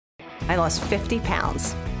I lost 50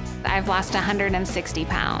 pounds. I've lost 160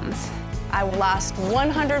 pounds. I lost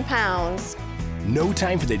 100 pounds. No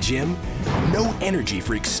time for the gym? No energy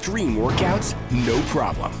for extreme workouts? No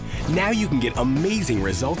problem. Now you can get amazing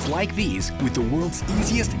results like these with the world's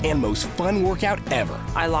easiest and most fun workout ever.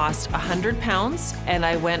 I lost 100 pounds and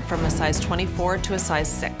I went from a size 24 to a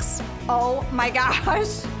size 6. Oh my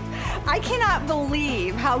gosh. I cannot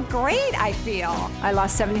believe how great I feel. I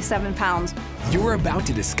lost 77 pounds. You're about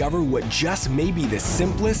to discover what just may be the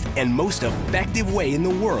simplest and most effective way in the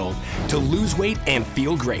world to lose weight and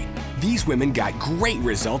feel great. These women got great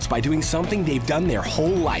results by doing something they've done their whole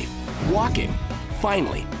life: walking.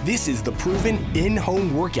 Finally, this is the proven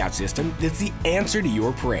in-home workout system that's the answer to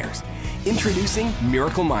your prayers. Introducing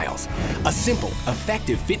Miracle Miles, a simple,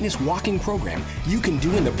 effective fitness walking program you can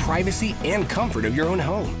do in the privacy and comfort of your own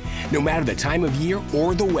home, no matter the time of year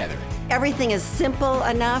or the weather. Everything is simple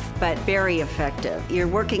enough, but very effective. You're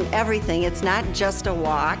working everything. It's not just a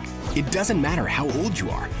walk. It doesn't matter how old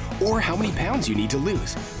you are or how many pounds you need to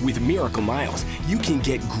lose. With Miracle Miles, you can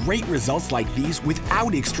get great results like these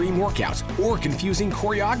without extreme workouts or confusing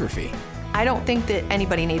choreography. I don't think that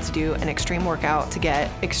anybody needs to do an extreme workout to get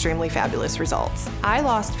extremely fabulous results. I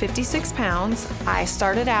lost 56 pounds. I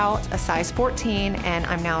started out a size 14 and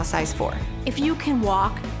I'm now a size 4. If you can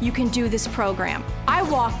walk, you can do this program. I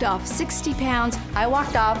walked off 60 pounds. I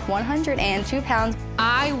walked off 102 pounds.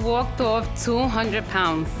 I walked off 200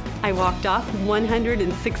 pounds. I walked off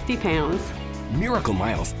 160 pounds. Miracle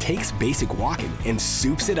Miles takes basic walking and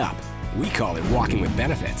soups it up. We call it walking with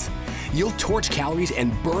benefits. You'll torch calories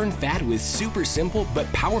and burn fat with super simple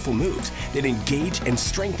but powerful moves that engage and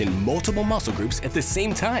strengthen multiple muscle groups at the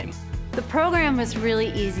same time. The program was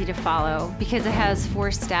really easy to follow because it has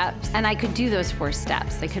 4 steps, and I could do those 4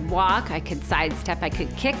 steps. I could walk, I could sidestep, I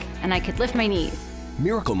could kick, and I could lift my knees.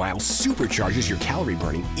 Miracle Miles supercharges your calorie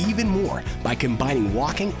burning even more by combining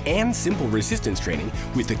walking and simple resistance training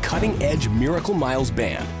with the cutting-edge Miracle Miles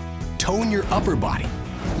band. Tone your upper body,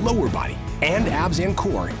 lower body, and abs and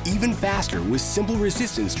core even faster with simple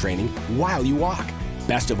resistance training while you walk.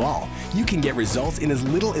 Best of all, you can get results in as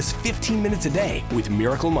little as 15 minutes a day with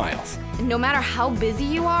Miracle Miles. No matter how busy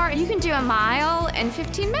you are, you can do a mile in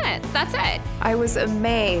 15 minutes. That's it. I was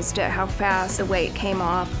amazed at how fast the weight came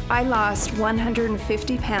off. I lost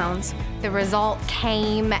 150 pounds. The results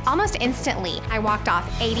came almost instantly. I walked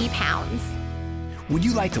off 80 pounds. Would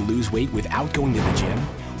you like to lose weight without going to the gym?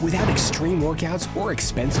 Without extreme workouts or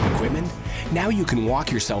expensive equipment? Now you can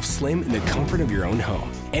walk yourself slim in the comfort of your own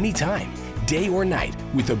home, anytime, day or night,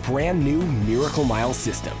 with a brand new Miracle Miles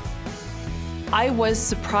system. I was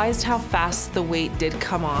surprised how fast the weight did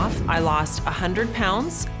come off. I lost 100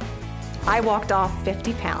 pounds. I walked off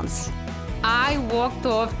 50 pounds. I walked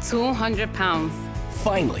off 200 pounds.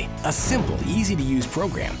 Finally, a simple, easy-to-use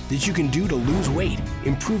program that you can do to lose weight,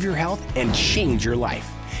 improve your health, and change your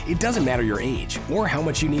life. It doesn't matter your age or how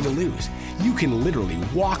much you need to lose. You can literally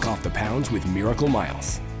walk off the pounds with Miracle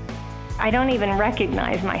Miles. I don't even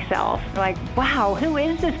recognize myself. Like, wow, who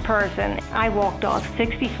is this person? I walked off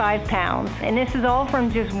 65 pounds, and this is all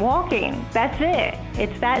from just walking. That's it.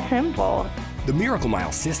 It's that simple. The Miracle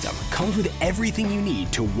Miles system comes with everything you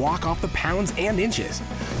need to walk off the pounds and inches.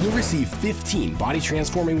 You'll receive 15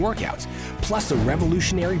 body-transforming workouts, plus the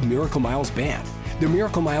revolutionary Miracle Miles band, the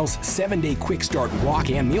Miracle Miles 7-day quick start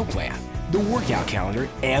walk and meal plan, the workout calendar,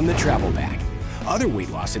 and the travel bag. Other weight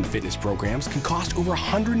loss and fitness programs can cost over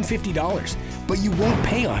 $150, but you won't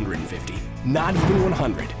pay $150, not even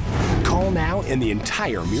 $100. Call now and the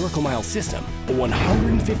entire Miracle Miles system, a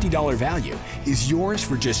 $150 value, is yours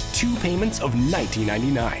for just 2 payments of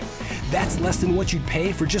 $19.99. That's less than what you'd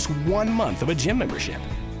pay for just 1 month of a gym membership.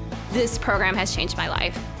 This program has changed my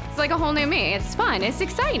life. It's like a whole new me. It's fun, it's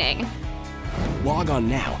exciting. Log on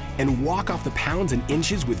now and walk off the pounds and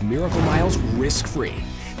inches with Miracle Miles risk-free,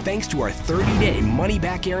 thanks to our 30-day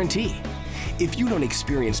money-back guarantee. If you don't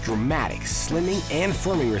experience dramatic slimming and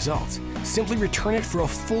firming results, simply return it for a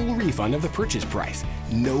full refund of the purchase price,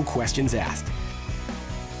 no questions asked.